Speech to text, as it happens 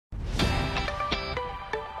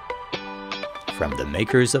From the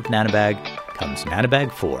makers of Nanobag comes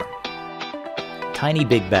Nanobag 4. Tiny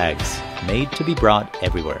big bags made to be brought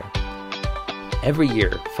everywhere. Every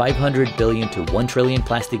year, 500 billion to 1 trillion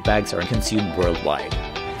plastic bags are consumed worldwide.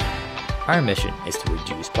 Our mission is to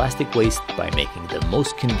reduce plastic waste by making the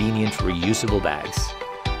most convenient reusable bags.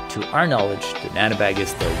 To our knowledge, the Nanobag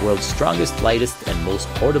is the world's strongest, lightest, and most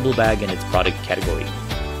portable bag in its product category.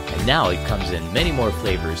 And now it comes in many more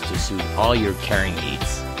flavors to suit all your carrying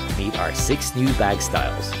needs. Meet our 6 new bag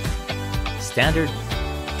styles: Standard,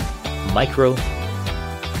 Micro,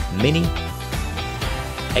 Mini,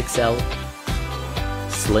 XL,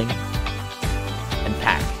 Sling, and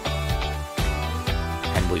Pack.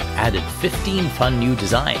 And we've added 15 fun new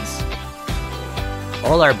designs.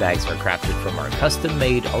 All our bags are crafted from our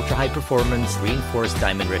custom-made ultra-high performance reinforced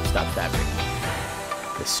diamond ripstop fabric.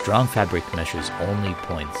 The strong fabric measures only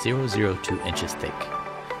 0.002 inches thick.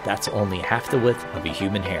 That's only half the width of a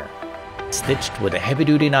human hair. Stitched with a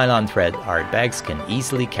heavy-duty nylon thread, our bags can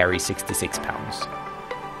easily carry 66 pounds.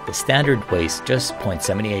 The Standard weighs just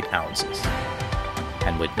 0.78 ounces.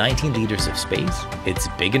 And with 19 liters of space, it's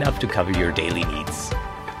big enough to cover your daily needs.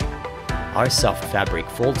 Our soft fabric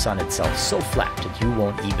folds on itself so flat that you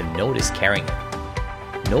won't even notice carrying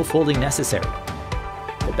it. No folding necessary.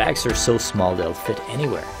 The bags are so small they'll fit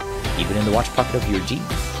anywhere, even in the watch pocket of your jeans.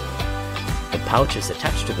 The pouch is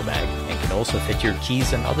attached to the bag and can also fit your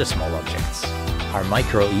keys and other small objects. Our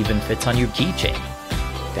Micro even fits on your keychain.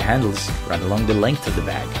 The handles run along the length of the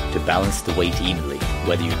bag to balance the weight evenly,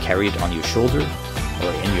 whether you carry it on your shoulder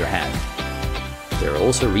or in your hand. They're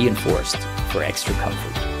also reinforced for extra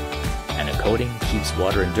comfort, and a coating keeps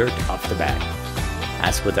water and dirt off the bag.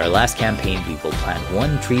 As with our last campaign, we will plant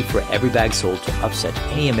 1 tree for every bag sold to offset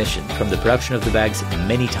any emission from the production of the bags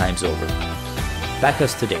many times over. Back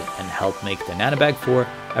us today and help make the Nanobag 4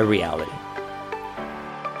 a reality.